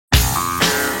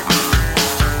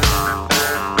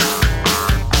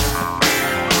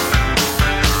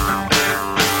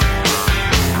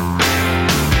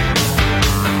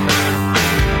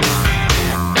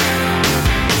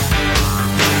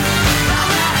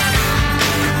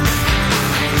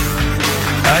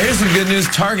some good news.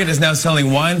 Target is now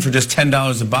selling wine for just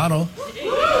 $10 a bottle.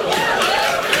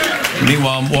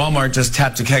 Meanwhile, Walmart just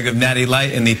tapped a keg of Natty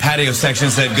Light in the patio section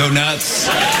and said, "Go nuts."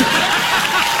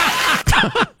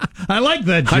 I like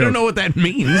that joke. I don't know what that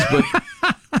means, but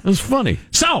it was funny.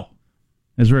 So,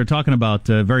 as we were talking about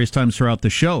various times throughout the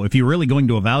show, if you're really going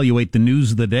to evaluate the news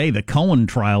of the day, the Cohen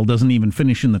trial doesn't even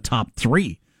finish in the top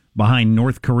 3 behind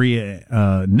North Korea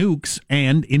nukes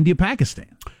and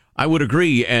India-Pakistan. I would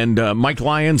agree. And Mike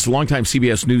Lyons, longtime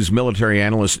CBS News military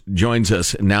analyst, joins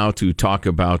us now to talk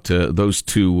about those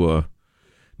two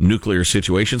nuclear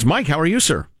situations. Mike, how are you,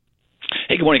 sir?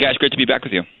 Hey, good morning, guys. Great to be back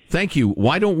with you. Thank you.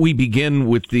 Why don't we begin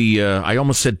with the, I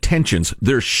almost said tensions.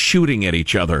 They're shooting at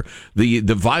each other. The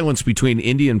violence between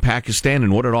India and Pakistan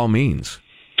and what it all means.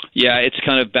 Yeah, it's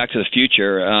kind of back to the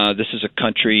future. This is a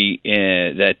country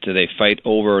that they fight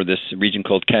over, this region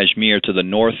called Kashmir, to the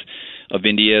north of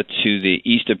India to the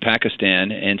east of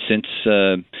Pakistan. And since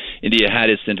India had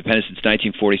its independence since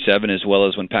 1947, as well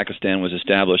as when Pakistan was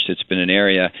established, it's been an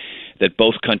area that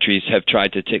both countries have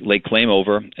tried to lay claim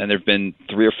over, and there have been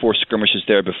 3 or 4 skirmishes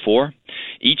there before.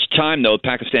 Each time, though,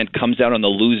 Pakistan comes out on the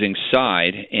losing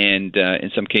side, and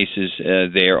in some cases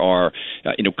they are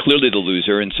clearly the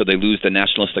loser, and so they lose the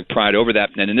nationalistic pride over that.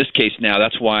 And in this case now,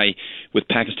 that's why with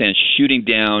Pakistan shooting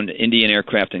down Indian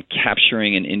aircraft and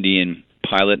capturing an Indian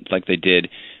pilot like they did,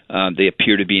 they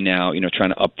appear to be now trying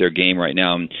to up their game right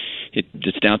now. And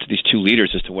it's down to these two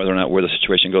leaders as to whether or not where the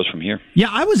situation goes from here. Yeah,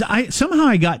 I somehow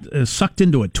I got sucked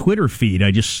into a Twitter feed.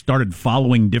 I just started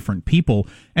following different people,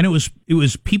 and it was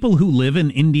people who live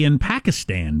in India and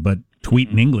Pakistan, but tweet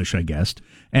in English, I guess.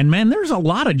 And man, there's a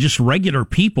lot of just regular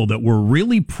people that were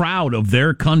really proud of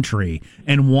their country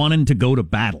and wanting to go to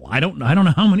battle. I don't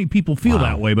know how many people feel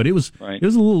that way, but it was a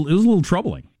little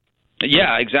troubling.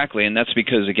 Yeah, exactly, and that's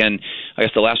because, again, I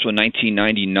guess the last one,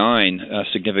 1999,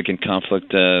 significant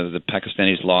conflict. The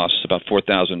Pakistanis lost about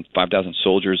 4,000, 5,000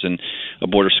 soldiers in a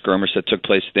border skirmish that took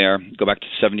place there. Go back to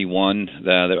 71,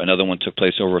 another one took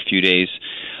place over a few days.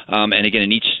 And again,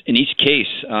 in each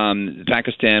case,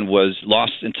 Pakistan was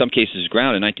lost in some cases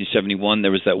ground. In 1971,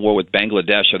 there was that war with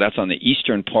Bangladesh, so that's on the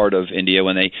eastern part of India.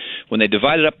 When they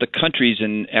divided up the countries,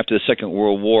 and after the Second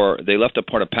World War, they left a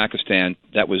part of Pakistan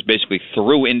that was basically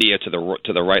through India to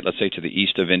the right, let's say to the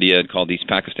east of India, called East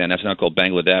Pakistan. That's now called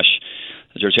Bangladesh.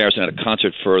 George Harrison had a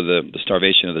concert for the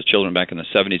starvation of the children back in the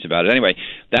 70s about it. Anyway,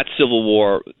 that civil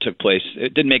war took place.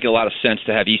 It didn't make a lot of sense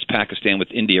to have East Pakistan with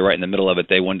India right in the middle of it.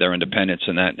 They won their independence,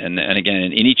 and again,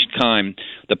 in each time,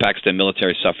 the Pakistan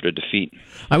military suffered a defeat.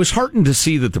 I was heartened to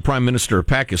see that the Prime Minister of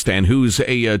Pakistan, who's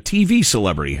a TV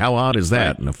celebrity, how odd is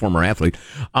that, and a former athlete,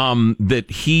 that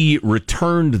he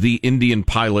returned the Indian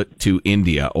pilot to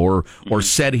India, or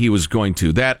said he was going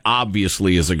to. That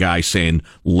obviously is a guy saying,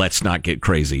 let's not get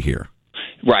crazy here.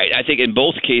 Right. I think in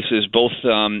both cases,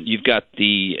 you've got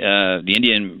the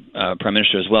Indian Prime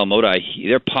Minister as well, Modi.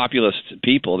 They're populist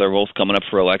people. They're both coming up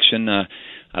for election.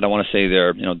 I don't want to say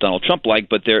they're Donald Trump-like,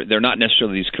 but they're not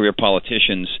necessarily these career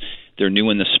politicians. They're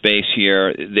new in the space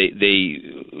here. They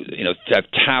have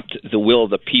tapped the will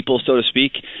of the people, so to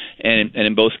speak. And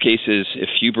in both cases, if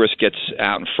hubris gets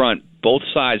out in front, both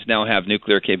sides now have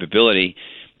nuclear capability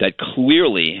that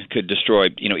clearly could destroy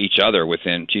each other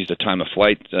within the time of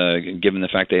flight, given the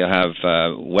fact they have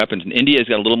weapons. And India's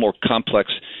got a little more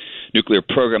complex nuclear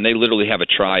program. They literally have a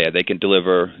triad. They can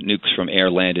deliver nukes from air,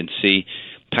 land, and sea.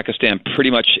 Pakistan pretty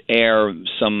much air,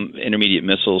 some intermediate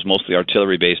missiles, mostly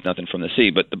artillery-based, nothing from the sea.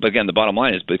 But again, the bottom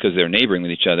line is because they're neighboring with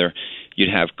each other,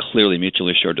 you'd have clearly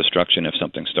mutually assured destruction if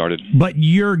something started. But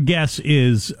your guess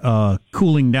is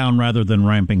cooling down rather than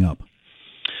ramping up.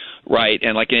 Right,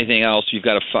 and like anything else, you've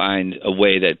got to find a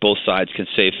way that both sides can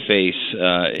save face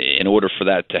in order for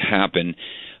that to happen.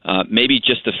 Maybe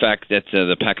just the fact that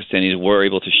the Pakistanis were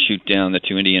able to shoot down the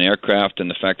 2 Indian aircraft, and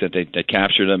the fact that they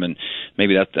captured them, and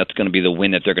maybe that's going to be the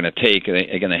win that they're going to take.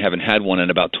 Again, they haven't had one in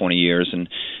about 20 years, and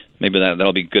maybe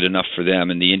that'll be good enough for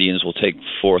them. And the Indians will take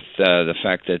forth the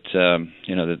fact that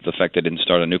the fact they didn't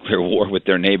start a nuclear war with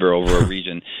their neighbor over a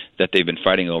region that they've been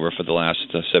fighting over for the last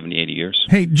 70, 80 years.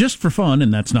 Hey, just for fun,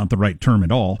 and that's not the right term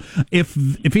at all, if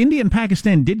India and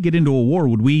Pakistan did get into a war,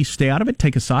 would we stay out of it,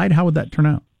 take a side? How would that turn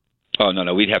out? Oh,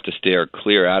 no, we'd have to steer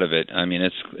clear out of it. I mean,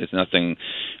 it's nothing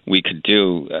we could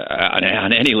do on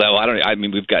any level.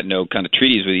 We've got no kind of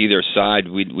treaties with either side.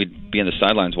 We'd be on the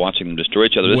sidelines watching them destroy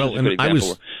each other. Well, and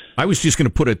I was just going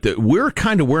to put it that we're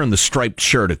kind of wearing the striped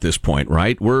shirt at this point,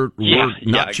 right? We're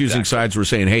not choosing sides. We're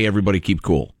saying, hey, everybody keep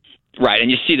cool. Right,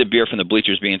 and you see the beer from the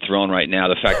bleachers being thrown right now.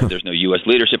 The fact that there's no U.S.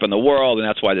 leadership in the world, and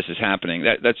that's why this is happening.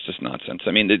 That's just nonsense.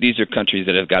 I mean, these are countries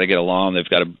that have got to get along. They've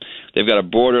got a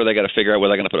border. They got to figure out where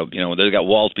they're going to put. They've got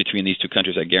walls between these two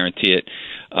countries. I guarantee it.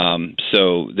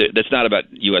 That's not about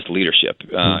U.S. leadership.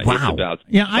 Wow. It's about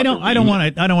I don't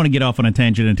want to get off on a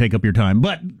tangent and take up your time.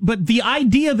 But the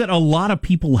idea that a lot of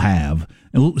people have,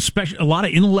 especially a lot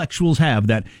of intellectuals have,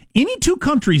 that any two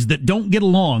countries that don't get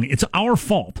along, it's our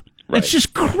fault. That's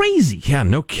just crazy. Yeah,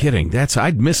 no kidding.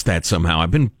 I'd missed that somehow. I've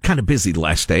been kind of busy the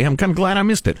last day. I'm kind of glad I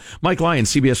missed it. Mike Lyon,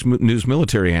 CBS News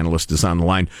military analyst, is on the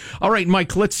line. All right,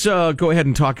 Mike, let's go ahead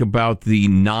and talk about the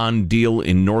non-deal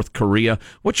in North Korea.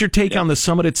 What's your take on the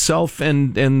summit itself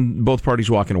and both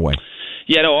parties walking away?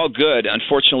 Yeah, no, all good.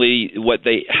 Unfortunately, what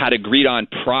they had agreed on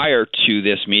prior to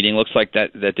this meeting looks like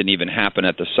that didn't even happen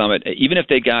at the summit. Even if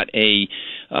they got a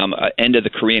end of the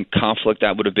Korean conflict,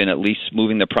 that would have been at least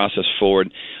moving the process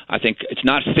forward. I think it's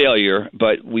not failure,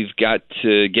 but we've got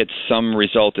to get some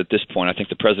result at this point. I think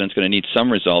the president's going to need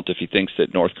some result if he thinks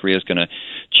that North Korea is going to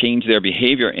change their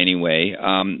behavior anyway.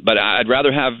 But I'd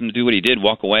rather have him do what he did,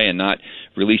 walk away and not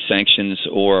release sanctions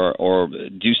or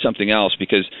do something else,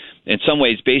 because in some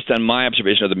ways, based on my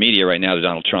observation of the media right now to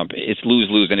Donald Trump, it's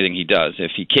lose-lose anything he does.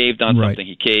 If he caved on something,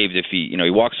 he caved. If he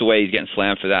walks away, he's getting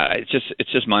slammed for that.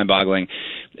 It's just mind-boggling.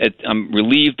 I'm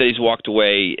relieved that he's walked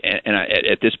away, and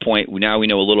at this point, now we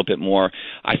know a little bit more.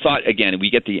 I thought, again, we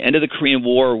get the end of the Korean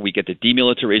War, we get the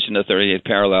demilitarization of the 38th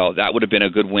parallel. That would have been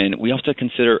a good win. We have to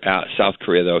consider South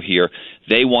Korea, though, here.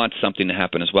 They want something to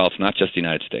happen as well. It's not just the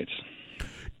United States.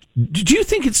 Do you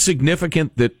think it's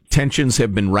significant that tensions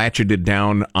have been ratcheted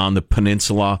down on the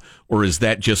peninsula, or is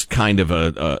that just kind of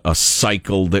a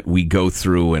cycle that we go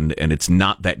through and it's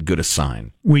not that good a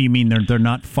sign? Well, you mean they're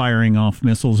not firing off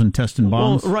missiles and testing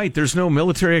bombs? Well, right. There's no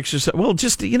military exercise. Well,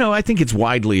 just, I think it's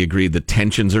widely agreed that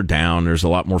tensions are down. There's a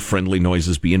lot more friendly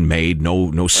noises being made.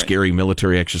 No scary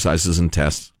military exercises and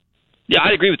tests. Yeah,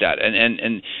 I agree with that.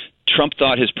 And Trump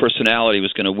thought his personality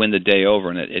was going to win the day over,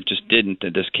 and it just didn't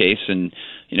in this case. And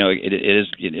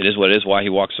it is what it is. Why he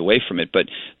walks away from it. But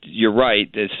you're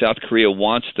right. South Korea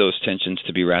wants those tensions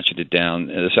to be ratcheted down.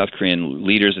 The South Korean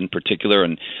leaders, in particular,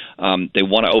 and they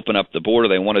want to open up the border.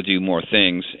 They want to do more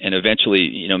things, and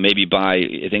eventually, maybe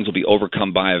things will be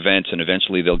overcome by events, and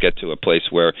eventually they'll get to a place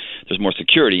where there's more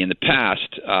security. In the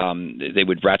past, they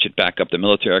would ratchet back up the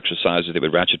military exercises. They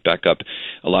would ratchet back up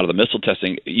a lot of the missile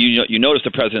testing. You notice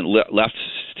the president left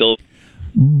still.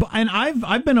 And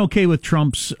I've been okay with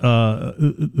Trump's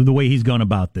the way he's gone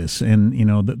about this, and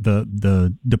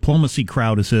the diplomacy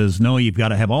crowd says no, you've got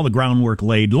to have all the groundwork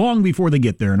laid long before they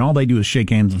get there, and all they do is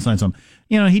shake hands and sign something.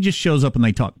 He just shows up and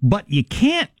they talk, but you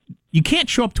can't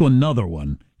show up to another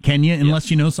one, can you? Unless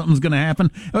you know something's going to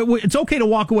happen. It's okay to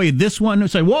walk away this one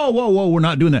and say whoa, we're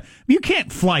not doing that. You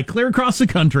can't fly clear across the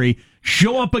country,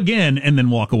 show up again, and then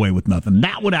walk away with nothing.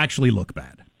 That would actually look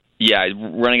bad. Yeah,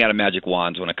 running out of magic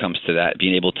wands when it comes to that,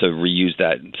 being able to reuse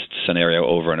that scenario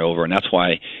over and over. And that's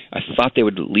why I thought they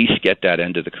would at least get that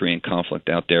end of the Korean conflict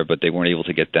out there, but they weren't able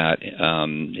to get that.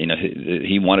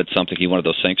 He wanted something. He wanted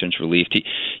those sanctions relieved.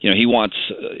 He wants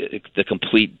the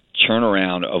complete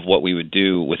turnaround of what we would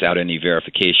do without any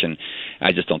verification.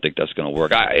 I just don't think that's going to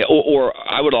work.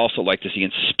 I would also like to see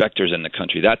inspectors in the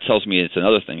country. That tells me it's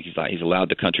another thing. He's allowed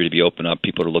the country to be open up.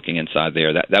 People are looking inside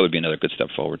there. That would be another good step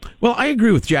forward. Well, I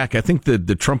agree with Jack. I think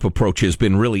the Trump approach has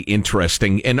been really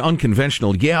interesting and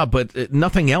unconventional. Yeah, but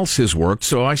nothing else has worked.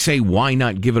 So I say, why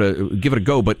not give it a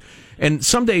go? And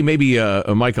someday maybe,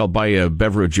 Mike, I'll buy a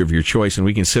beverage of your choice, and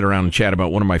we can sit around and chat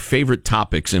about one of my favorite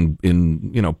topics in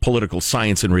political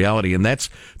science and reality, and that's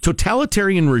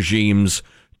totalitarian regimes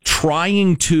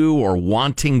trying to or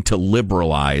wanting to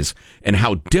liberalize, and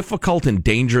how difficult and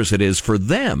dangerous it is for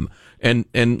them. And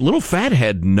little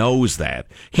fathead knows that.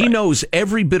 He knows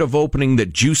every bit of opening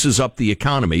that juices up the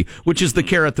economy, which is the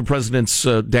carrot the president's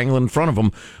dangling in front of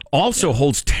him, also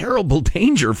holds terrible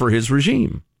danger for his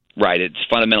regime. Right. It's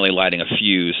fundamentally lighting a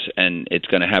fuse, and it's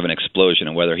going to have an explosion,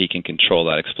 and whether he can control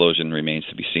that explosion remains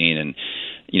to be seen. And,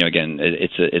 again,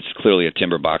 it's clearly a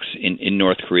tinderbox in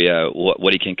North Korea.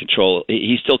 What he can control,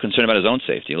 he's still concerned about his own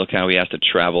safety. Look how he has to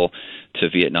travel to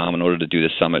Vietnam in order to do the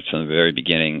summit from the very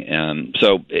beginning.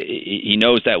 So he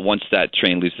knows that once that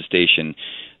train leaves the station,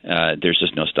 there's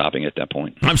just no stopping at that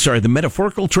point. I'm sorry, the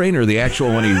metaphorical train or the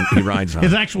actual one he rides on?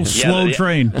 His actual slow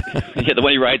train. Yeah, the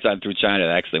one he rides on through China,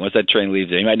 actually. Once that train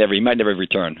leaves, he might never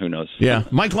return. Who knows? Yeah.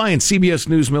 Mike Lyon, CBS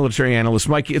News military analyst.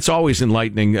 Mike, it's always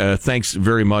enlightening. Thanks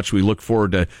very much. We look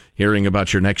forward to hearing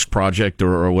about your next project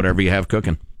or whatever you have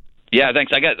cooking. Yeah,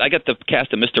 thanks. I got the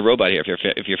cast of Mr. Robot here.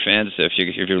 If your fans, if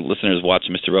your listeners watch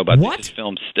Mr. Robot, what?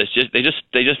 They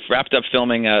just wrapped up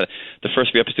filming the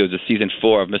first few episodes of season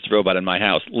 4 of Mr. Robot in my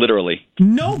house. Literally.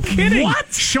 No kidding.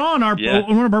 What? Sean, one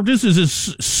of our producers,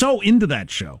 is so into that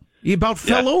show. He about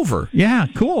fell over. Yeah,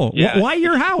 cool. Yeah. Why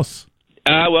your house?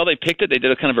 Well, they picked it. They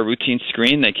did a kind of a routine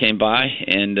screen. They came by,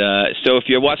 and so if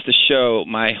you watch the show,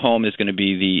 my home is going to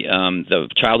be the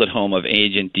childhood home of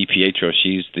Agent DiPietro.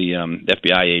 She's the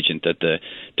FBI agent that the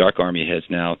Dark Army has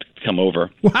now come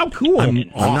over. Well, how cool! I'm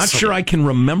not sure I can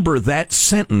remember that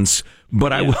sentence,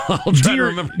 but I'll try to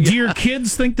remember. Do your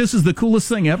kids think this is the coolest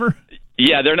thing ever?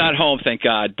 Yeah, they're not home, thank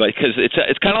God, but because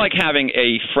it's kind of like having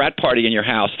a frat party in your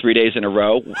house 3 days in a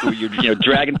row. Where you're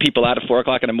dragging people out at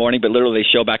 4:00 in the morning, but literally they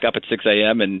show back up at 6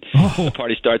 a.m. and the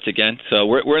party starts again. So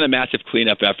we're in a massive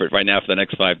cleanup effort right now for the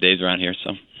next 5 days around here.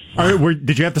 So,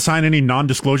 did you have to sign any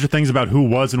non-disclosure things about who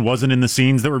was and wasn't in the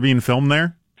scenes that were being filmed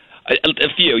there? A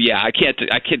few, yeah. I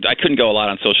couldn't go a lot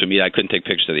on social media. I couldn't take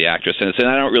pictures of the actress, and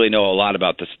I don't really know a lot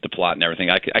about the plot and everything.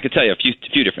 I could tell you a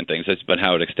few different things about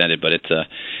how it extended, but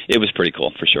it was pretty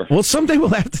cool for sure. Well, someday we'll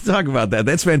have to talk about that.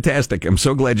 That's fantastic. I'm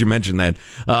so glad you mentioned that.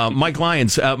 Mike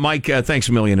Lyons, Mike, thanks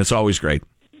a million. It's always great.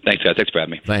 Thanks, guys. Thanks for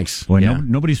having me. Thanks. Boy,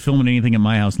 nobody's filming anything in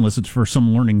my house unless it's for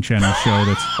some Learning Channel show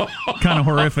that's kind of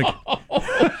horrific.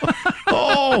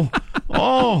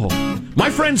 Oh, my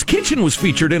friend's kitchen was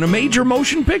featured in a major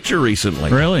motion picture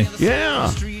recently. Really?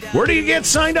 Yeah. Where do you get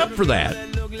signed up for that?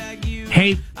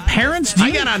 Hey, parents,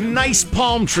 I got a nice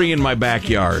palm tree in my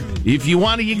backyard. If you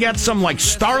want to, you got some like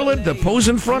Starlet to pose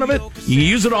in front of it. You can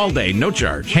use it all day, no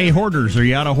charge. Hey, hoarders, are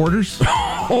you out of hoarders?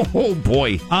 Oh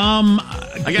boy.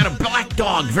 I got a black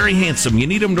dog, very handsome. You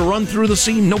need him to run through the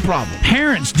scene, no problem.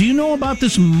 Parents, do you know about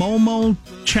this Momo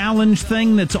challenge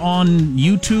thing that's on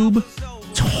YouTube?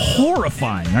 It's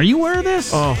horrifying. Are you aware of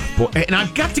this? Oh, boy. And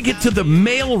I've got to get to the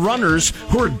male runners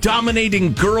who are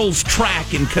dominating girls'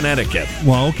 track in Connecticut.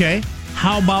 Well, okay.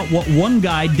 How about what one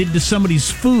guy did to somebody's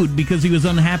food because he was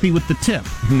unhappy with the tip?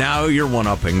 Now you're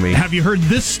one-upping me. Have you heard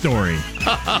this story?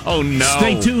 Oh, no.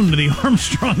 Stay tuned to the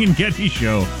Armstrong and Getty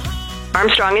Show.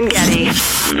 Armstrong and Getty.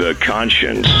 The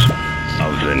conscience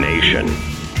of the nation.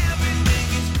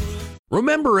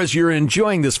 Remember, as you're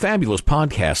enjoying this fabulous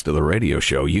podcast of the radio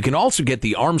show, you can also get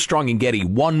the Armstrong and Getty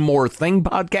One More Thing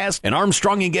podcast and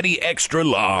Armstrong and Getty Extra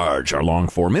Large, our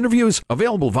long-form interviews,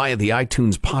 available via the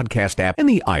iTunes podcast app and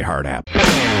the iHeart app.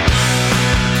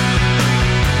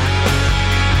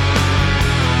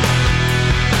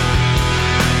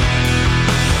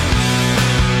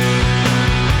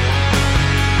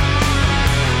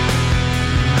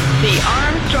 The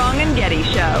Armstrong and Getty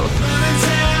Show.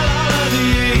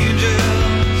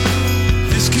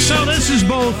 So this is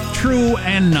both true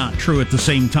and not true at the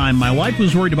same time. My wife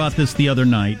was worried about this the other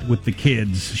night with the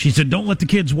kids. She said, don't let the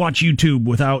kids watch YouTube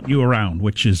without you around,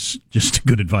 which is just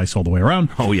good advice all the way around.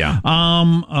 Oh, yeah.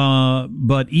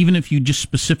 But even if you just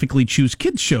specifically choose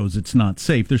kids shows, it's not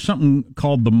safe. There's something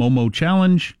called the Momo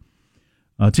Challenge.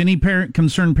 To any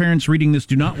concerned parents reading this,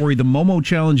 do not worry. The Momo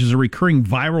Challenge is a recurring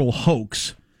viral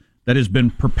hoax that has been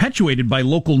perpetuated by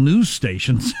local news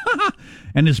stations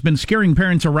and has been scaring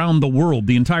parents around the world.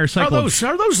 The entire cycle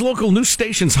are those local news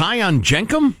stations high on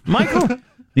Jenkum, Michael?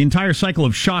 The entire cycle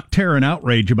of shock, terror, and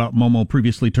outrage about Momo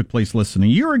previously took place less than a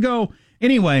year ago.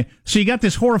 Anyway, so you got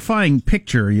this horrifying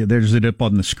picture. There's it up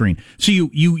on the screen. So you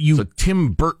it's a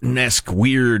Tim Burton-esque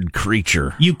weird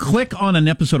creature. You click on an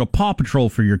episode of Paw Patrol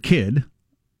for your kid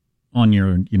on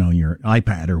your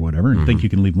iPad or whatever, and think you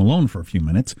can leave them alone for a few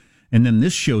minutes. And then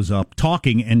this shows up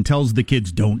talking and tells the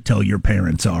kids, don't tell your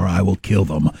parents or I will kill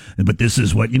them. But this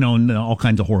is what, and all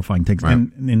kinds of horrifying things. Right.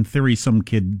 And in theory, some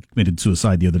kid committed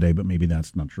suicide the other day, but maybe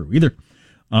that's not true either,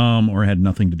 or had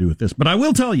nothing to do with this. But I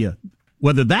will tell you,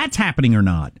 whether that's happening or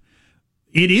not,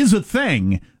 it is a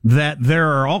thing that there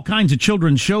are all kinds of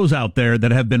children's shows out there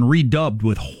that have been redubbed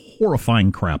with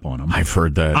horrifying crap on them. I've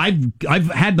heard that.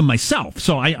 I've had them myself,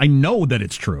 so I know that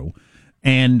it's true.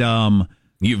 And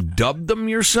you've dubbed them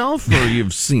yourself, or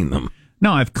you've seen them?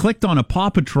 No, I've clicked on a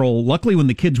Paw Patrol, luckily when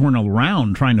the kids weren't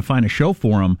around, trying to find a show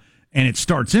for them, and it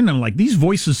starts in, and I'm like, these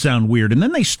voices sound weird. And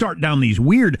then they start down these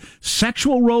weird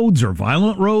sexual roads or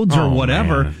violent roads or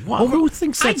whatever. Well, who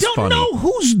thinks that's funny? I don't know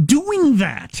who's doing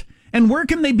that, and where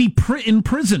can they be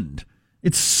imprisoned?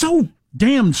 It's so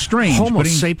damn strange. Homo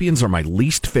sapiens are my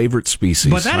least favorite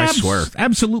species, but that I swear.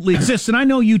 Absolutely exists, and I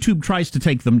know YouTube tries to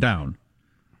take them down.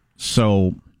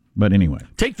 So... But anyway.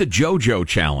 Take the JoJo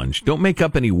challenge. Don't make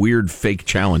up any weird fake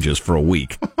challenges for a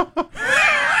week.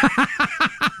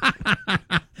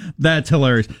 That's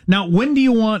hilarious. Now, when do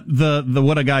you want the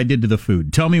what a guy did to the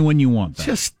food? Tell me when you want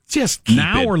that. Just keep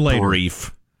now it or later?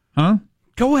 brief. Huh?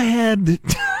 Go ahead.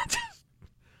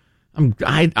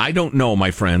 I don't know,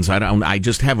 my friends. I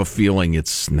just have a feeling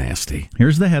it's nasty.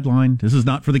 Here's the headline. This is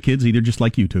not for the kids either, just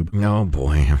like YouTube. Oh,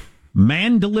 boy.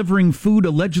 Man delivering food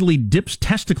allegedly dips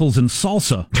testicles in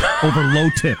salsa over low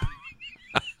tip.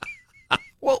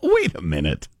 Well, wait a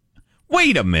minute.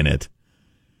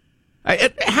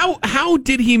 How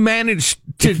did he manage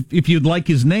to... If you'd like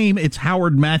his name, it's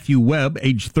Howard Matthew Webb,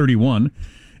 age 31,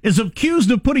 is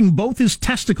accused of putting both his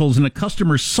testicles in a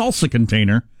customer's salsa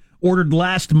container ordered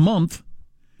last month.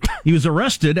 He was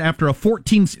arrested after a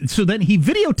 14... So then he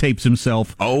videotapes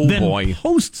himself. Then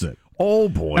posts it. Oh,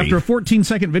 boy. After a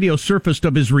 14-second video surfaced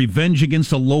of his revenge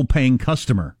against a low-paying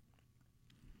customer.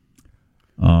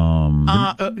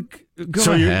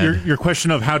 So your question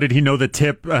of how did he know the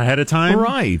tip ahead of time?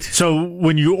 Right. So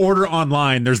when you order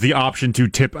online, there's the option to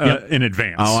tip in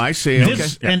advance. Oh, I see.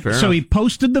 So he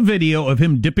posted the video of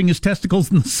him dipping his testicles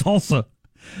in the salsa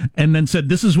and then said,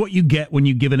 this is what you get when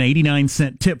you give an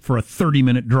 89-cent tip for a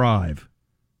 30-minute drive.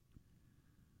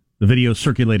 The video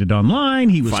circulated online.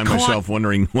 He was find caught. Myself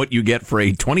wondering what you get for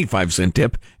a 25-cent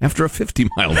tip after a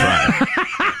 50-mile drive.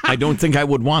 I don't think I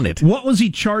would want it. What was he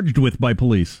charged with by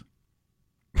police?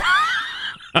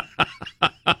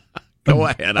 Go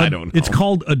ahead. I don't know. It's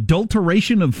called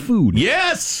adulteration of food.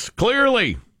 Yes,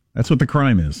 clearly. That's what the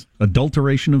crime is.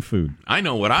 Adulteration of food. I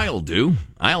know what I'll do.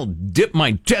 I'll dip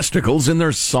my testicles in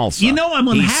their salsa. You know, I'm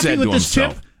unhappy with this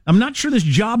tip. I'm not sure this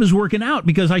job is working out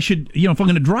because I should, if I'm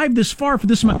going to drive this far for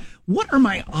this amount, what are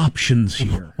my options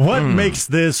here? What makes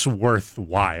this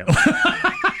worthwhile?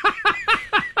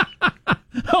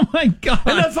 Oh, my God.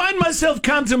 And I find myself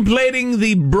contemplating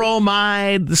the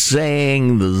bromide, the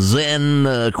saying, the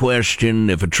Zen question,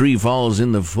 if a tree falls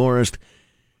in the forest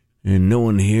and no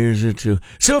one hears it.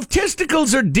 So if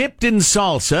testicles are dipped in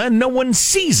salsa and no one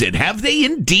sees it, have they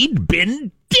indeed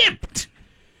been dipped?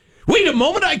 Wait a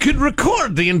moment, I could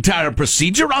record the entire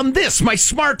procedure on this, my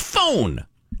smartphone,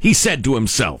 he said to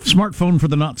himself. Smartphone for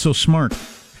the not so smart.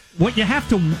 What you have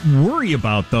to worry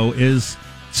about, though, is...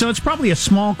 So it's probably a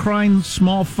small crime,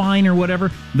 small fine or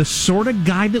whatever. The sort of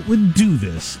guy that would do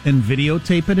this and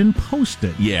videotape it and post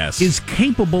it is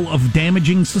capable of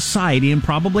damaging society and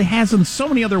probably has in so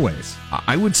many other ways.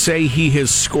 I would say he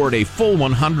has scored a full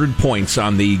 100 points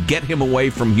on the get him away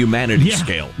from humanity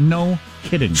scale. No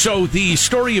kidding. So the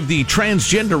story of the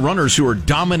transgender runners who are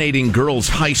dominating girls'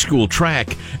 high school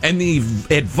track and the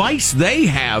advice they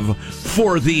have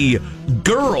for the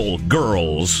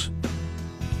girls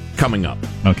coming up.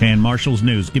 Okay, and Marshall's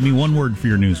news. Give me one word for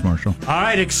your news, Marshall. All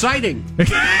right, exciting.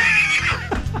 I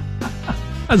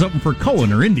was hoping for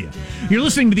Cohen or India. You're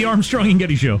listening to the Armstrong and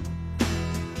Getty Show.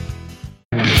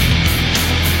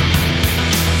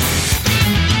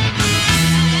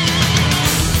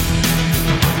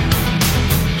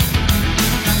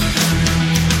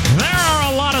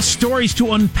 Stories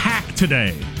to unpack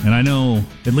today. And I know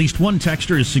at least one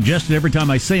texter has suggested every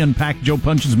time I say unpack, Joe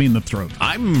punches me in the throat.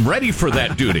 I'm ready for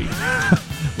that duty.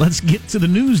 Let's get to the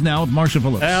news now with Marshall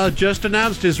Phillips. Well, just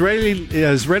announced Israeli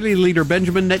leader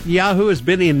Benjamin Netanyahu has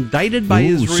been indicted by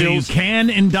Israel's... So you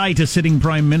can indict a sitting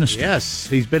prime minister. Yes,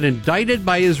 he's been indicted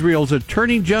by Israel's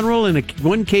attorney general in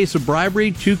one case of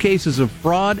bribery, 2 cases of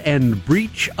fraud, and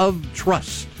breach of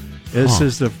trust. This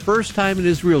is the first time in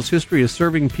Israel's history a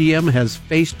serving PM has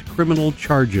faced criminal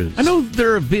charges. I know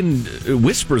there have been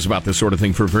whispers about this sort of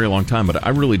thing for a very long time, but I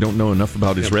really don't know enough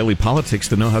about Israeli politics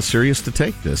to know how seriously to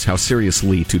take this. Well,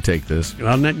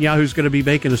 Netanyahu's going to be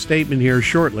making a statement here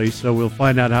shortly, so we'll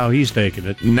find out how he's taking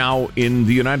it. Now, in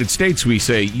the United States, we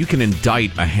say you can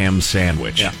indict a ham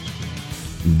sandwich. Yeah.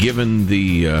 Given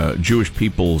the Jewish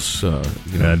people's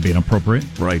that'd be inappropriate,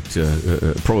 right?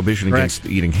 Prohibition against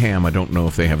eating ham. I don't know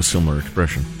if they have a similar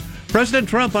expression. President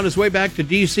Trump on his way back to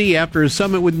D.C. after his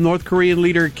summit with North Korean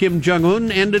leader Kim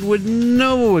Jong-un ended with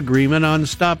no agreement on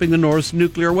stopping the North's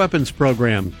nuclear weapons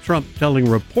program. Trump telling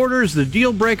reporters the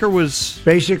deal breaker was...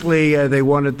 Basically, they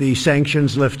wanted the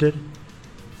sanctions lifted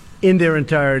in their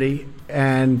entirety,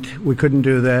 and we couldn't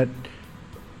do that.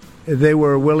 They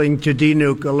were willing to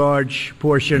denuke a large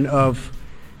portion of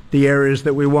the areas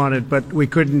that we wanted, but we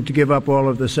couldn't give up all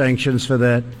of the sanctions for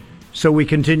that. So we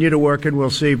continue to work, and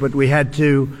we'll see, but we had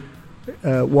to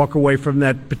walk away from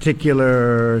that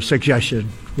particular suggestion.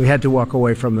 We had to walk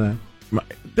away from that.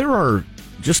 There are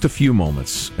just a few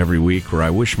moments every week where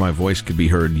I wish my voice could be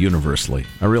heard universally.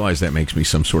 I realize that makes me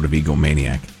some sort of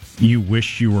egomaniac. You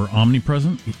wish you were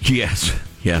omnipresent?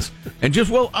 Yes. And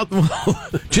just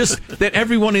just that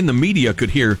everyone in the media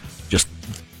could hear just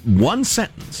one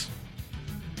sentence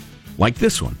like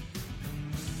this one.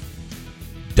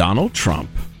 Donald Trump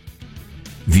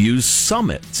views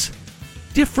summits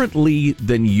differently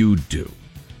than you do.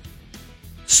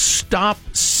 stop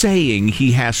saying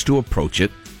he has to approach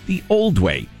it the old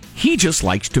way. He just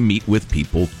likes to meet with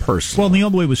people personally. Well, the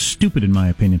old way was stupid, in my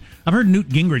opinion. I've heard Newt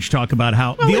Gingrich talk about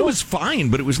how it was fine,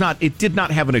 but it was not. It did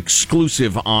not have an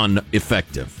exclusive on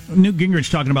effective. Newt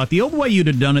Gingrich talking about the old way you'd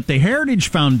have done it. The Heritage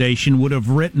Foundation would have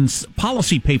written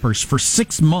policy papers for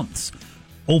 6 months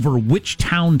over which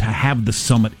town to have the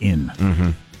summit in.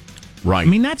 Mm-hmm. Right. I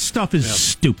mean, that stuff is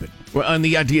stupid. Well, and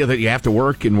the idea that you have to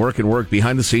work and work and work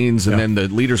behind the scenes, and then the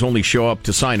leaders only show up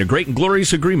to sign a great and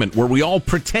glorious agreement where we all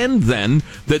pretend then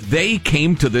that they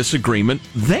came to this agreement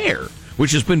there,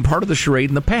 which has been part of the charade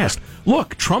in the past.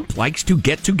 Look, Trump likes to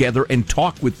get together and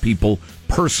talk with people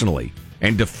personally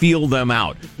and to feel them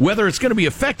out. Whether it's going to be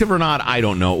effective or not, I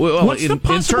don't know. Well, in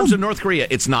terms of North Korea,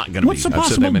 it's not going to be. What's the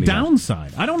possible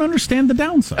downside? I don't understand the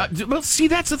downside. Well, see,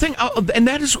 that's the thing, and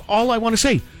that is all I want to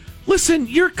say. Listen,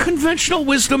 your conventional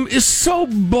wisdom is so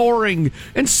boring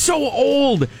and so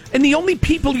old, and the only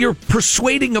people you're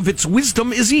persuading of its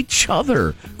wisdom is each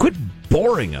other. Quit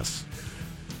boring us.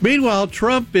 Meanwhile,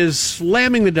 Trump is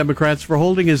slamming the Democrats for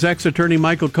holding his ex-attorney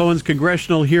Michael Cohen's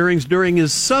congressional hearings during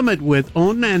his summit with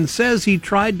Un, and says he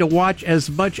tried to watch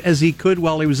as much as he could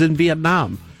while he was in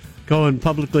Vietnam. Cohen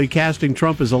publicly casting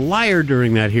Trump as a liar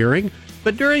during that hearing.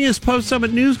 But during his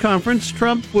post-summit news conference,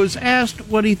 Trump was asked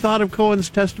what he thought of Cohen's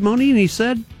testimony, and he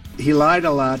said, He lied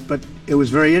a lot, but it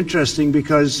was very interesting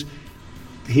because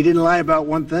he didn't lie about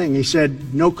one thing. He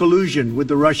said, no collusion with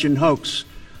the Russian hoax.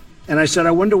 And I said,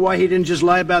 I wonder why he didn't just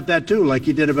lie about that, too, like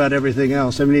he did about everything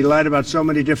else. I mean, he lied about so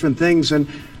many different things, and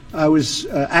I was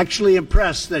actually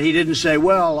impressed that he didn't say,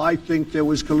 well, I think there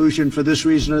was collusion for this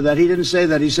reason or that. He didn't say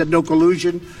that. He said no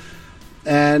collusion,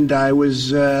 and I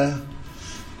was... a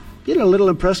little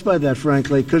impressed by that,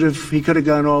 frankly. He could have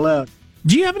gone all out.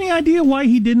 Do you have any idea why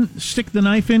he didn't stick the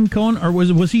knife in, Cohen, or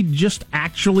was he just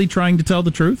actually trying to tell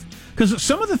the truth? Because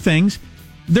some of the things,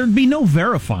 there'd be no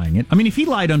verifying it. I mean, if he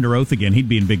lied under oath again, he'd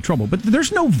be in big trouble. But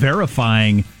there's no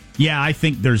verifying, I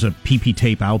think there's a PP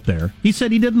tape out there. He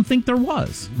said he didn't think there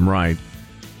was. Right.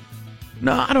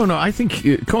 No, I don't know. I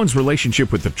think Cohen's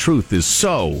relationship with the truth is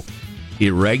so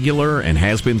irregular and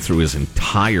has been through his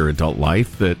entire adult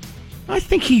life that I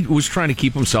think he was trying to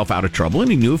keep himself out of trouble, and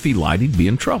he knew if he lied, he'd be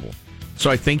in trouble. So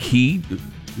I think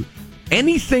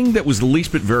anything that was the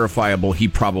least bit verifiable, he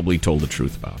probably told the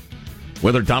truth about.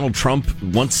 Whether Donald Trump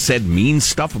once said mean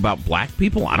stuff about black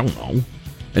people, I don't know.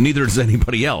 And neither does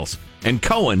anybody else. And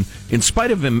Cohen, in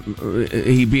spite of him,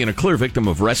 he being a clear victim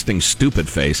of resting stupid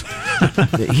face,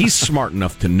 he's smart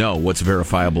enough to know what's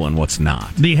verifiable and what's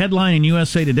not. The headline in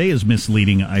USA Today is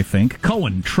misleading, I think.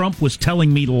 Cohen, Trump was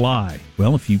telling me to lie.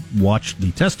 Well, if you watched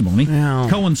the testimony,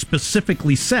 Cohen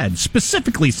specifically said,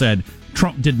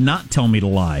 Trump did not tell me to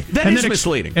lie. That is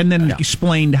misleading. And then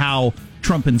explained how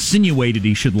Trump insinuated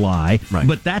he should lie. Right.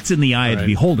 But that's in the eye of the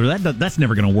beholder. That's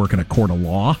never going to work in a court of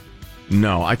law.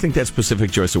 No, I think that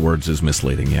specific choice of words is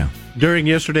misleading, During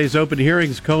yesterday's open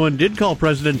hearings, Cohen did call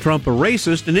President Trump a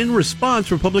racist, and in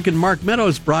response, Republican Mark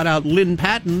Meadows brought out Lynn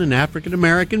Patton, an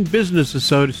African-American business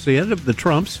associate of the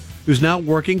Trumps, who's now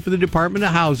working for the Department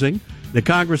of Housing. The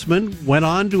congressman went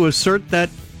on to assert that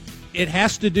it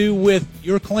has to do with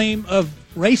your claim of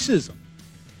racism.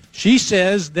 She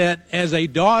says that as a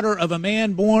daughter of a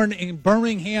man born in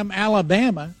Birmingham,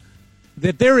 Alabama,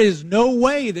 that there is no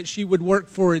way that she would work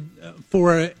for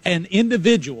an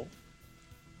individual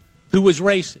who was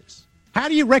racist. How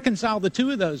do you reconcile the two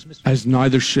of those, Mr. As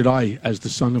neither should I, as the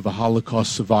son of a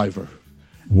Holocaust survivor.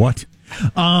 What?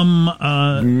 Back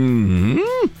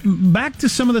to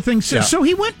some of the things. So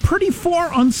he went pretty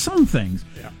far on some things.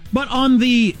 Yeah. But on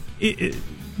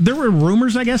there were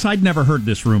rumors, I guess, I'd never heard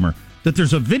this rumor, that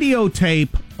there's a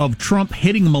videotape of Trump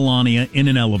hitting Melania in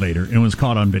an elevator, and it was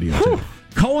caught on videotape.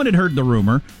 Cohen had heard the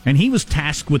rumor, and he was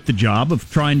tasked with the job of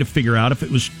trying to figure out if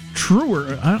it was true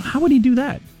or... how would he do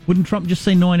that? Wouldn't Trump just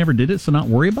say, no, I never did it, so not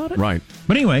worry about it? Right.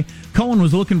 But anyway, Cohen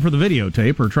was looking for the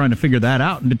videotape or trying to figure that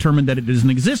out and determined that it doesn't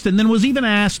exist, and then was even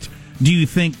asked, do you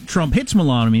think Trump hits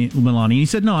Melania? And he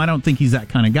said, no, I don't think he's that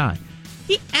kind of guy.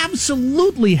 He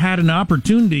absolutely had an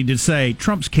opportunity to say,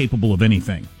 Trump's capable of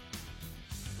anything.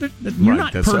 You're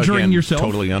not perjuring yourself.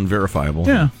 Totally unverifiable.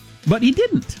 Yeah. But he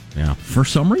didn't. Yeah. For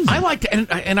some reason. I liked,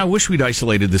 and I wish we'd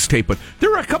isolated this tape, but there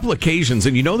were a couple occasions,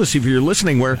 and you know this if you're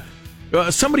listening, where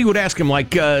somebody would ask him, like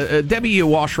Debbie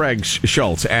Washrag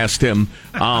Schultz asked him.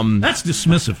 That's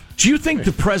dismissive. Do you think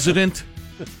the president,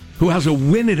 who has a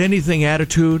win-at-anything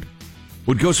attitude,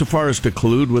 would go so far as to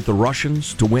collude with the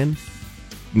Russians to win?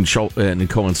 And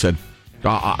Cohen said,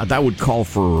 that would call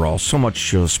for so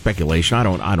much speculation. I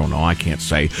don't know. I can't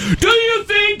say. Do you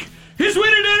think his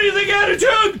win-at-anything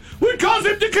attitude would cause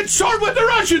him to consort with the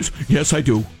Russians. Yes, I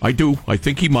do. I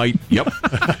think he might. Yep.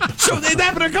 So it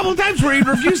happened a couple of times where he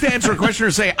refused to answer a question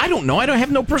or say, I don't know. I don't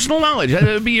have no personal knowledge. That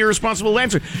would be irresponsible to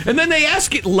answer. And then they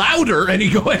ask it louder, and he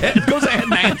goes ahead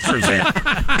and answers it.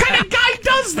 What kind of guy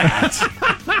does that?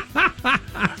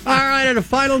 All right, on a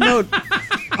final note,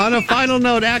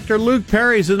 actor Luke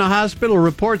Perry's in the hospital.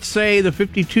 Reports say the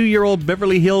 52-year-old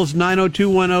Beverly Hills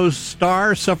 90210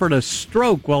 star suffered a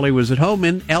stroke while he was at home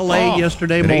in L.A.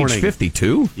 yesterday morning. At age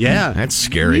 52? Yeah. That's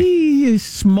scary. He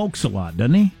smokes a lot,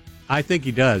 doesn't he? I think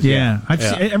he does. Yeah.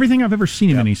 Everything I've ever seen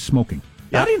him in, he's smoking.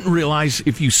 I didn't realize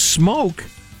if you smoke,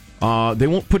 they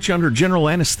won't put you under general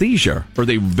anesthesia, or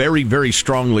they very, very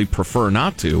strongly prefer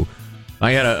not to.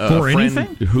 I had a friend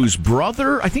whose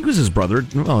brother, I think it was his brother,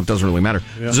 well, it doesn't really matter,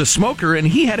 was a smoker, and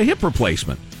he had a hip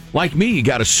replacement. Like me, he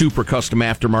got a super custom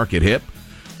aftermarket hip,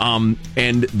 and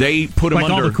they put him under...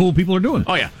 Like all the cool people are doing.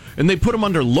 Oh, yeah. And they put him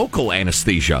under local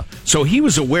anesthesia. So he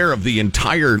was aware of the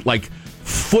entire,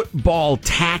 football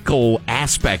tackle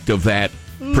aspect of that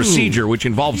procedure, which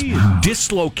involves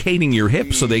dislocating your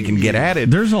hip so they can get at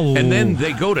it. And then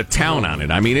they go to town on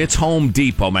it. I mean, it's Home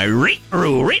Depot, and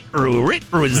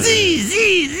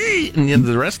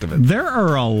the rest of it. There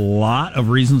are a lot of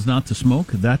reasons not to smoke.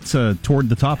 That's toward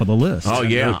the top of the list. Oh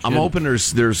yeah, I'm hoping there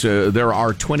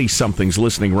are 20-somethings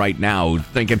listening right now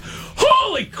thinking,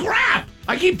 "Holy crap!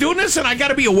 I keep doing this, and I got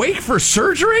to be awake for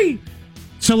surgery."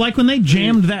 So, like when they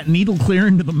jammed that needle clear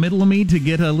into the middle of me to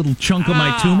get a little chunk of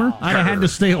my tumor, I'd have had to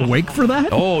stay awake for that?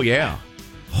 Oh, yeah.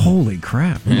 Holy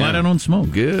crap. I'm glad I don't smoke.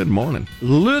 Good morning.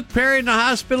 Luke Perry in the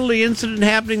hospital. The incident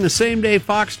happening the same day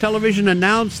Fox Television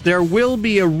announced there will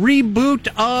be a reboot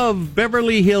of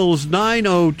Beverly Hills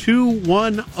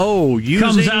 90210.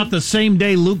 Comes out the same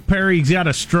day Luke Perry's got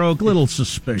a stroke. Little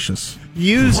suspicious.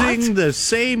 Using the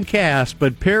same cast,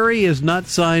 but Perry is not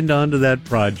signed on to that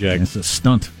project. It's a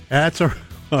stunt. That's a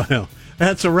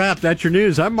wrap. That's your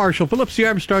news. I'm Marshall Phillips, the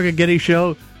Armstrong and Getty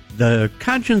Show, the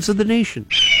conscience of the nation.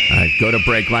 All right, go to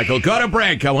break, Michael. Go to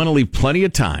break. I want to leave plenty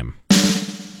of time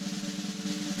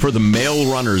for the male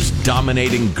runners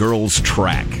dominating girls'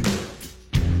 track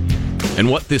and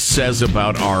what this says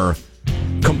about our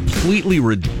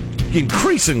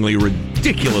increasingly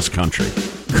ridiculous country.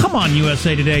 Come on,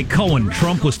 USA Today. Cohen,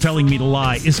 Trump was telling me to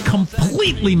lie, is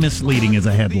completely misleading as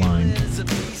a headline.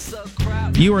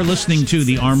 You are listening to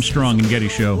the Armstrong and Getty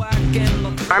Show.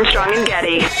 Armstrong and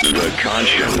Getty. The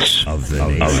conscience of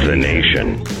the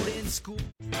nation.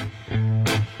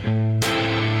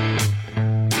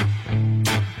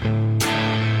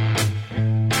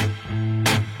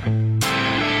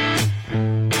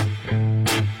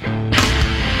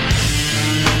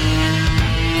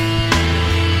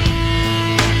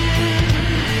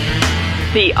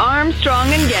 The Armstrong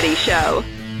and Getty Show.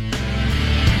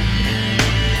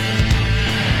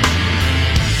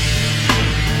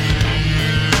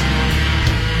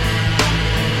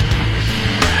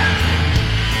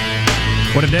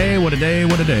 What a day, what a day,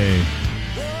 what a day.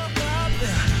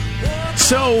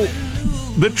 So,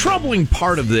 the troubling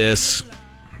part of this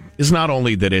is not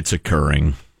only that it's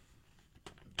occurring,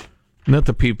 and that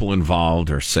the people involved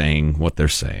are saying what they're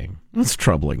saying. That's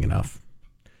troubling enough.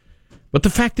 But the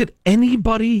fact that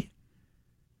anybody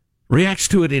reacts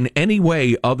to it in any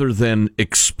way other than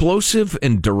explosive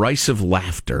and derisive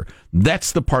laughter,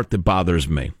 that's the part that bothers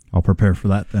me. I'll prepare for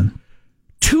that then.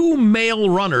 2 male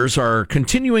runners are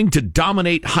continuing to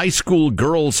dominate high school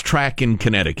girls' track in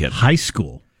Connecticut. High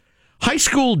school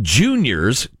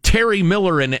juniors, Terry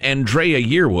Miller and Andrea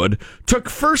Yearwood, took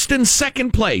first and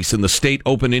second place in the state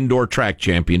open indoor track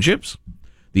championships,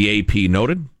 the AP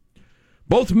noted.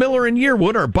 Both Miller and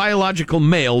Yearwood are biological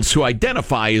males who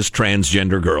identify as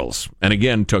transgender girls, and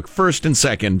again took first and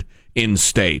second in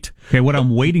state. Okay, what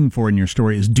I'm waiting for in your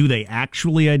story is, do they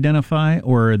actually identify,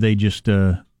 or are they just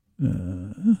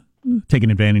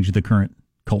taking advantage of the current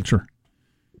culture?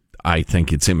 I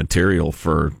think it's immaterial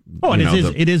for... Oh,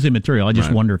 it is immaterial. I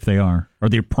just wonder if they are. Are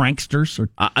they pranksters? Or?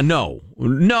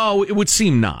 No, it would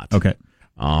seem not. Okay.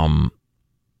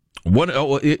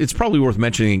 It's probably worth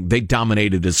mentioning they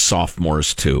dominated as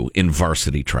sophomores, too, in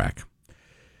varsity track.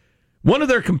 One of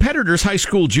their competitors, high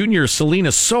school junior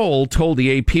Selena Soul, told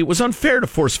the AP it was unfair to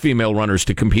force female runners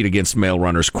to compete against male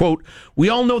runners. Quote, "We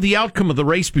all know the outcome of the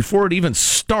race before it even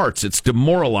starts. It's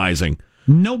demoralizing.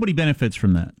 Nobody benefits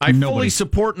from that. I fully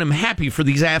support and am happy for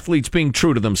these athletes being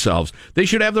true to themselves. They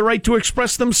should have the right to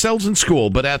express themselves in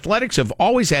school, but athletics have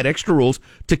always had extra rules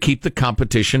to keep the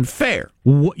competition fair."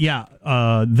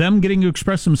 Them getting to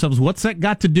express themselves, what's that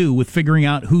got to do with figuring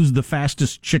out who's the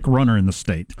fastest chick runner in the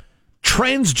state?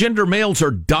 Transgender males are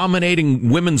dominating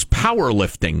women's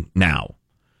powerlifting now.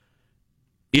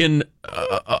 in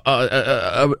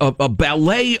a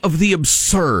ballet of the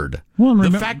absurd. Well,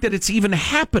 the fact that it's even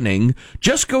happening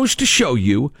just goes to show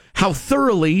you how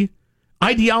thoroughly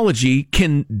ideology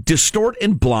can distort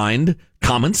and blind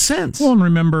common sense. Well, and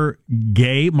remember,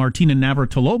 gay Martina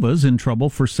Navratilova in trouble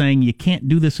for saying you can't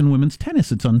do this in women's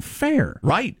tennis. It's unfair.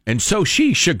 Right. And so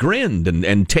she, chagrined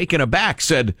and taken aback,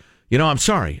 said, I'm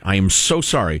sorry. I am so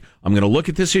sorry. I'm going to look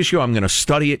at this issue. I'm going to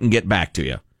study it and get back to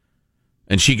you.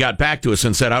 And she got back to us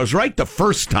and said, I was right the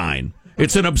first time.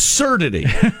 It's an absurdity.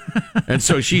 And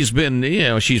so she's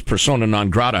been, she's persona non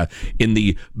grata in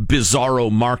the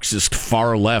bizarro Marxist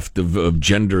far left of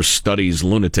gender studies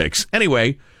lunatics.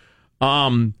 Anyway,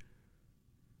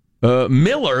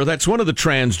 Miller, that's one of the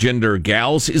transgender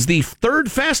gals, is the third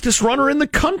fastest runner in the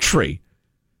country.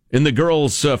 In the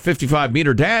girls'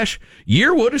 55-meter dash,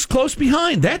 Yearwood is close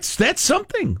behind. That's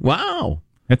something. Wow.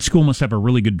 That school must have a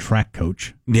really good track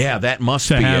coach. Yeah, that must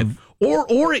be it.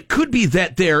 Or it could be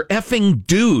that they're effing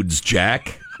dudes,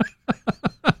 Jack.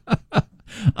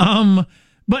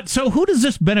 But so who does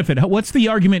this benefit? What's the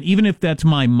argument, even if that's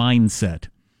my mindset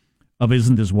of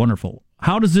isn't this wonderful?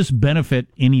 How does this benefit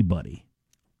anybody?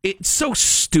 It's so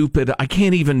stupid. I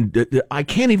can't even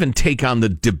take on the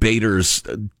debater's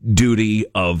duty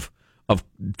of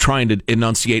trying to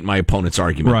enunciate my opponent's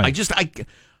argument.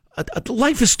 Right.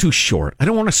 Life is too short. I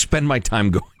don't want to spend my time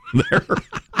going there.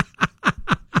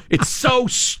 It's so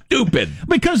stupid.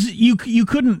 Because you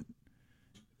couldn't,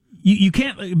 you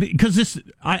can't, because this,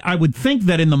 I would think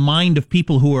that in the mind of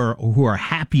people who are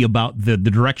happy about the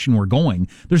direction we're going,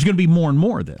 there's going to be more and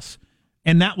more of this.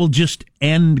 And that will just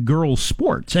end girls'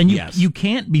 sports. And you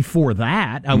can't before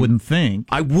that, I wouldn't think.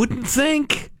 I wouldn't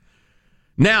think.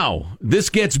 Now, this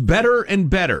gets better and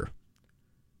better.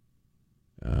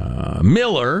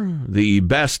 Miller, the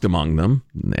best among them,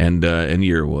 and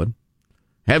Yearwood,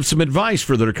 have some advice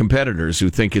for their competitors who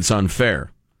think it's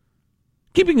unfair.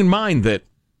 Keeping in mind that,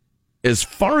 as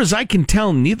far as I can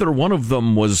tell, neither one of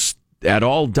them was at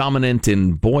all dominant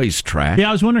in boys' track. Yeah,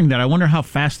 I was wondering that. I wonder how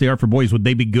fast they are for boys. Would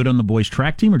they be good on the boys'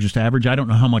 track team or just average? I don't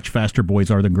know how much faster boys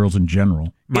are than girls in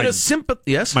general.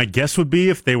 Yes? My guess would be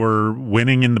if they were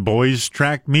winning in the boys'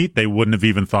 track meet, they wouldn't have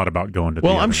even thought about going to the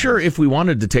I'm sure if we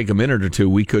wanted to take a minute or two,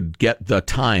 we could get the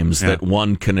times that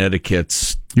won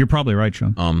Connecticut's... You're probably right,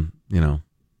 Sean.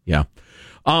 Yeah.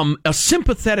 A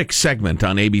sympathetic segment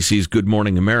on ABC's Good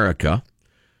Morning America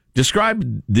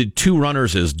described the two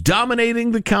runners as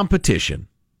dominating the competition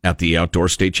at the Outdoor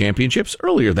State Championships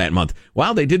earlier that month.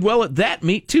 Wow, they did well at that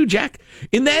meet too, Jack.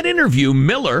 In that interview,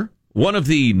 Miller, one of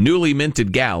the newly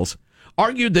minted gals,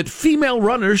 argued that female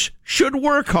runners should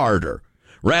work harder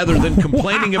rather than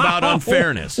complaining about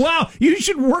unfairness. Wow, you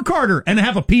should work harder and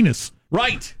have a penis.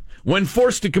 Right. When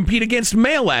forced to compete against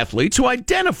male athletes who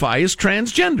identify as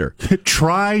transgender.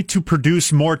 Try to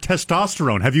produce more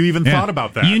testosterone. Have you even thought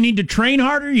about that? You need to train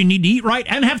harder, you need to eat right,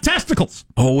 and have testicles.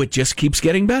 Oh, it just keeps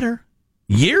getting better.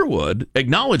 Yearwood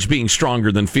acknowledged being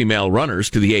stronger than female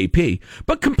runners to the AP,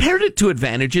 but compared it to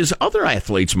advantages other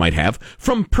athletes might have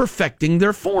from perfecting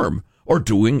their form or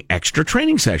doing extra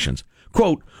training sessions.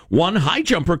 Quote, one high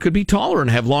jumper could be taller and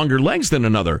have longer legs than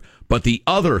another, but the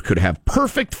other could have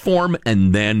perfect form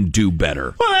and then do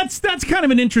better. Well, that's kind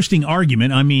of an interesting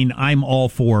argument. I mean, I'm all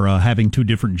for having two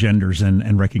different genders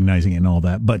and recognizing it and all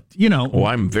that, but, Oh,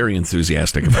 I'm very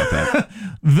enthusiastic about that.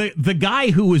 the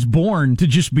guy who was born to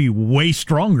just be way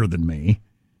stronger than me,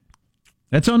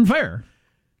 that's unfair.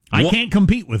 I can't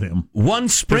compete with him. One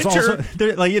sprinter...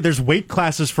 There's weight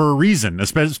classes for a reason,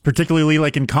 especially particularly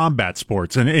like in combat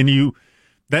sports, and you...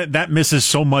 That misses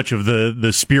so much of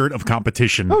the spirit of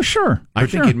competition. Oh, sure. I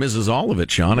think it misses all of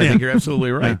it, Sean. I think you're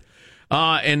absolutely right.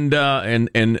 And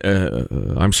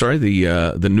I'm sorry,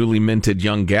 the newly minted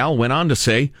young gal went on to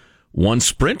say, one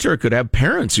sprinter could have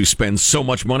parents who spend so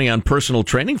much money on personal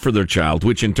training for their child,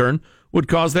 which in turn would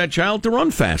cause that child to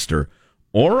run faster.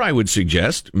 Or I would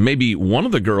suggest maybe one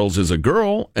of the girls is a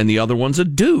girl and the other one's a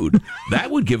dude. That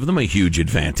would give them a huge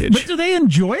advantage. But do they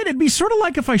enjoy it? It'd be sort of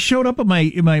like if I showed up at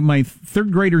my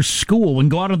third grader's school and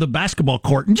go out on the basketball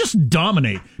court and just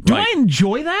dominate. Do I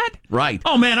enjoy that? Right.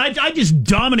 Oh, man, I just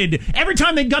dominated. Every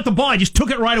time they got the ball, I just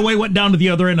took it right away, went down to the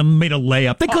other end and made a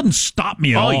layup. They couldn't stop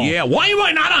me at all. Oh, yeah. Why am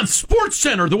I not on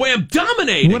SportsCenter the way I'm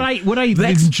dominating? Would I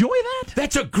enjoy that?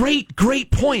 That's a great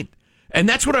point. And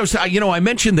that's what I was, I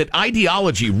mentioned that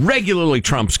ideology regularly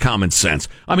trumps common sense.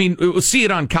 I mean, we'll see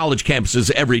it on college campuses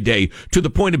every day to the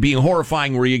point of being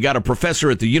horrifying where you got a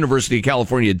professor at the University of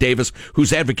California, Davis,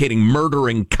 who's advocating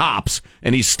murdering cops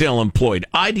and he's still employed.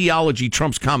 Ideology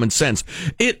trumps common sense.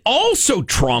 It also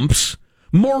trumps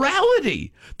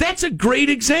morality. That's a great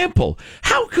example.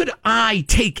 How could I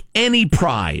take any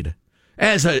pride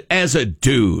as a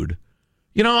dude.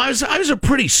 You know, I was a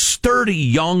pretty sturdy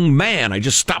young man. I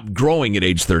just stopped growing at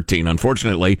age 13,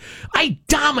 unfortunately. I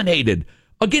dominated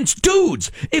against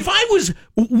dudes. If I was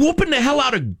whooping the hell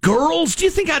out of girls, do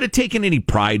you think I'd have taken any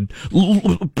pride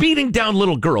beating down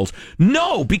little girls?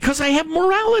 No, because I have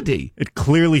morality. It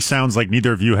clearly sounds like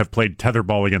neither of you have played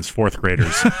tetherball against fourth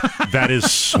graders. That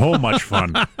is so much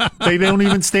fun. They don't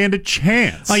even stand a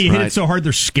chance. Oh, you hit it so hard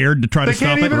they're scared to try to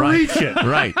stop it? They can't even reach it.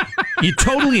 Right. You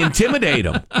totally intimidate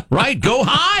them. Right? Go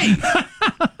hide.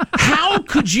 How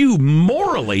could you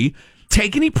morally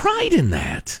take any pride in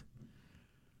that?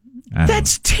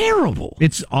 That's terrible.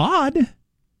 It's odd.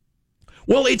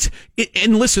 Well,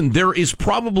 and listen, there is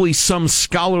probably some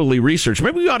scholarly research.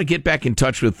 Maybe we ought to get back in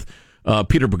touch with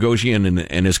Peter Boghossian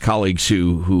and his colleagues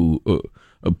who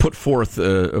put forth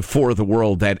for the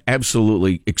world that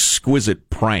absolutely exquisite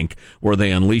prank where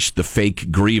they unleashed the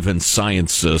fake grievance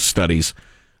science studies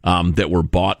that were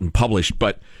bought and published.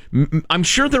 But I'm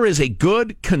sure there is a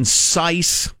good,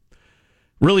 concise,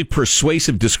 really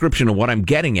persuasive description of what I'm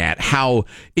getting at, how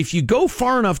if you go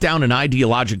far enough down an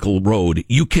ideological road,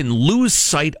 you can lose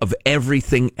sight of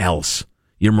everything else.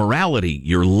 Your morality,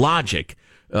 your logic,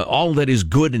 all that is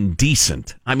good and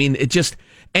decent. I mean, it just,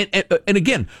 and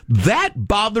again, that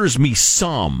bothers me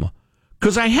some,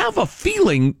 because I have a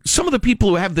feeling some of the people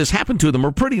who have this happen to them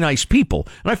are pretty nice people.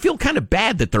 And I feel kind of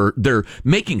bad that they're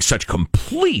making such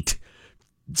complete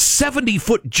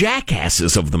 70-foot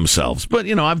jackasses of themselves. But,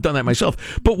 you know, I've done that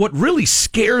myself. But what really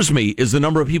scares me is the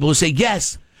number of people who say,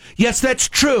 yes, that's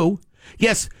true.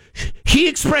 Yes, he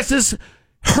expresses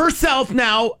herself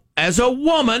now as a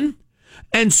woman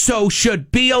and so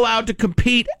should be allowed to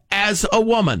compete as a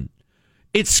woman.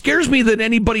 It scares me that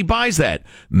anybody buys that.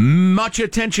 Much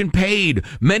attention paid.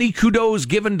 Many kudos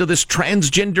given to this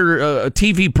transgender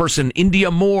TV person, India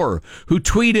Moore, who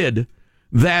tweeted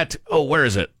that, where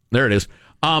is it? There it is.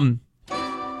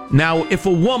 Now, if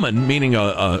a woman, meaning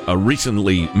a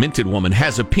recently minted woman,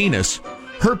 has a penis,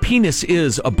 her penis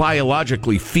is a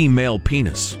biologically female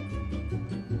penis.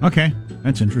 Okay,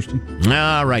 that's interesting.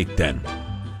 All right, then.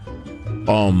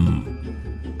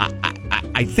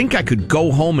 I think I could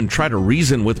go home and try to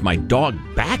reason with my dog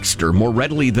Baxter more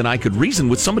readily than I could reason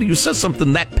with somebody who says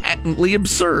something that patently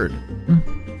absurd.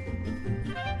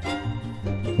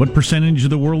 What percentage of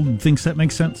the world thinks that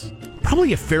makes sense?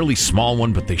 Probably a fairly small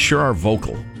one, but they sure are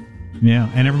vocal. Yeah,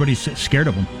 and everybody's scared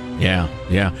of them.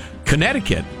 Yeah.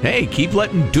 Connecticut. Hey, keep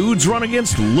letting dudes run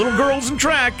against little girls in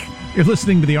track. You're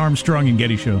listening to the Armstrong and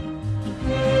Getty Show.